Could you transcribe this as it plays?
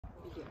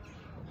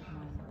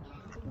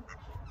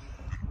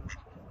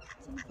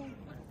Ya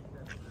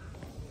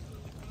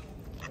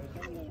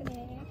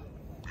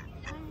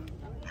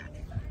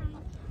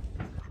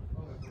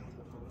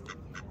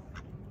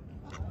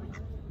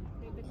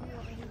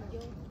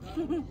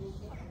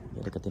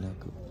deketin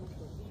aku.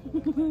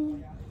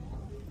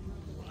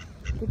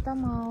 Kita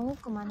mau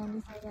kemana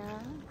nih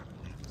sayang?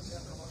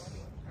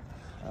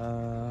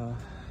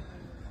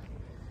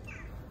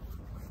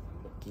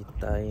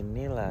 Kita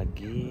ini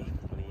lagi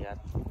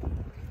lihat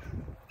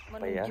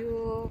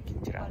Menuju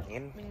kincir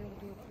angin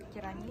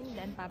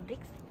dan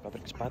pabrik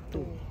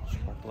sepatu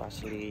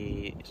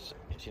asli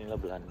sinilah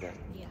Belanda.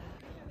 ya.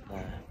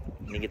 Nah,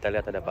 ini kita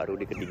lihat ada Pak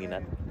Rudi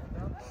kedinginan.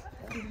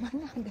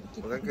 Gimana ada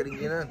kita? Bukan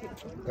kedinginan,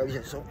 nggak bisa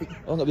shopping.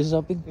 Oh, nggak bisa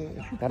shopping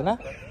karena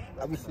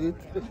Habis duit.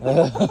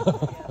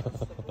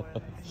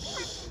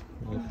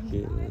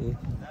 Oke.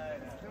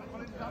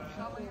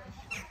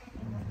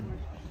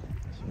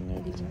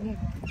 Sini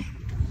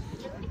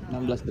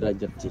 16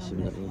 derajat sih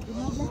sebenarnya.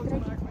 15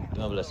 derajat.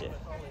 15 ya.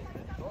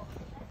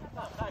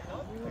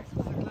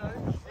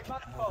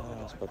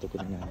 Sepatu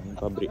kedinginan ini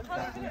pabrik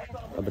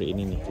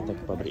ini nih, kita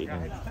ke pabrik ini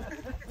nih.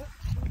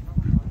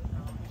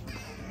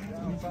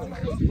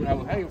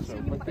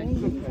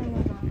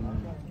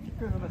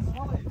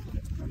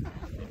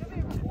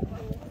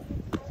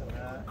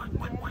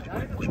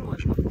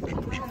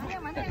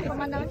 Mana yang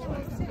pemandangannya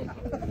bagus sih?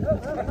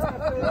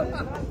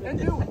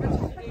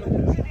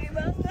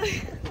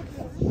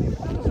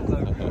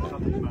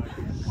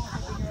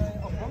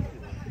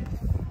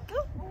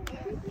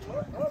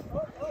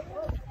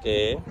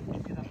 Oke,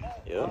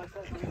 yuk.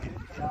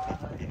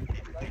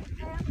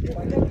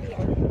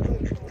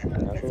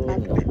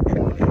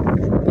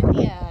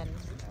 Gantian.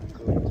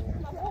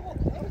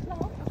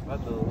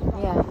 Sepatu.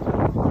 Ya.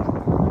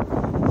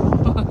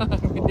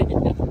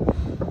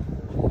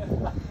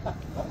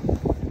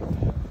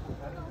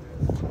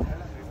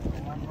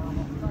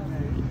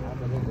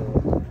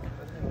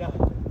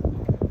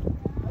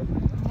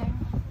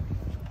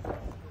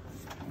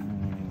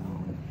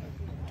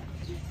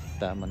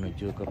 Kita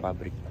menuju ke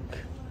pabrik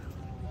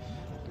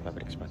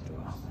sepatu.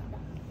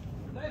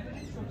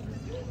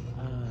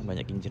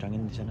 Banyak kincir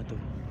angin di sana tuh.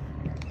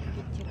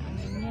 Kincir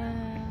anginnya.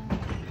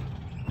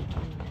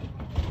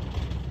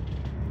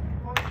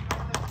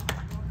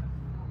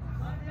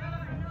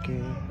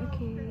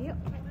 Oke, yuk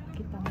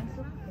kita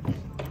masuk.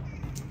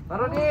 Pak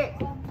Rudi,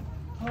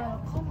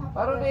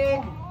 Pak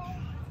Rudi.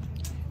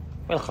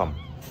 Welcome.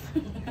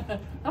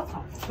 Oh,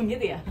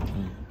 begitu ya?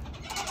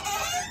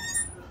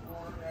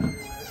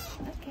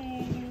 Oke,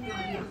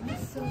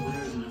 masuk.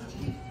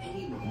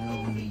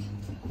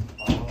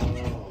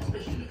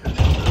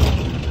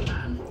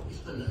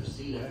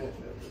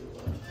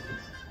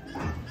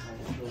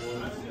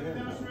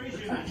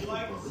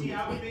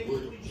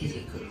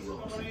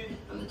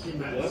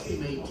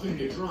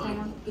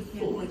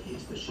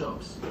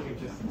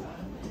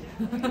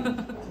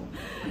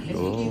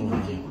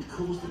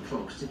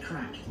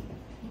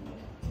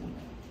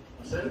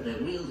 So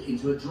they're wheeled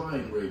into a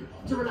drying room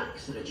to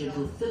relax at a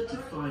gentle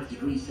 35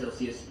 degrees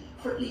Celsius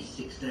for at least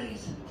 6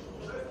 days.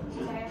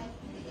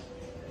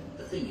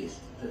 The thing is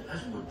that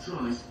as wood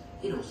dries,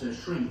 it also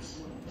shrinks.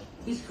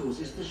 This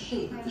causes the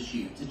shape of the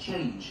shoe to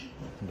change.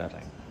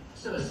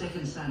 So a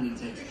second sanding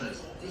takes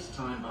place, this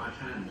time by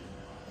hand,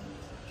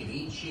 giving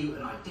each shoe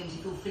an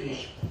identical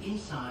finish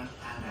inside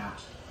and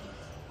out.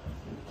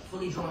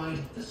 Fully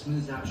dried, the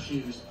smoothed out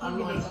shoes are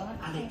light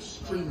and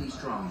extremely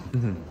strong.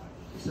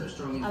 So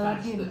strong in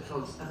fact that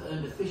clogs have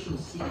earned official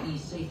CE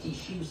safety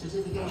shoe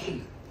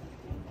certification,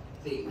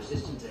 being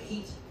resistant to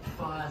heat,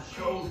 fire,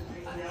 cold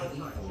and heavy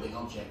falling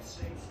objects,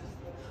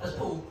 as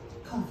Paul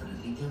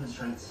confidently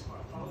demonstrates.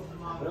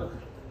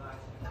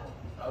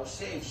 How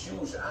safe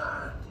shoes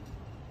are.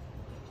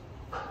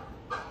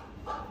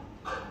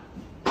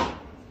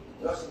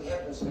 Nothing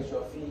happens with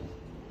your feet.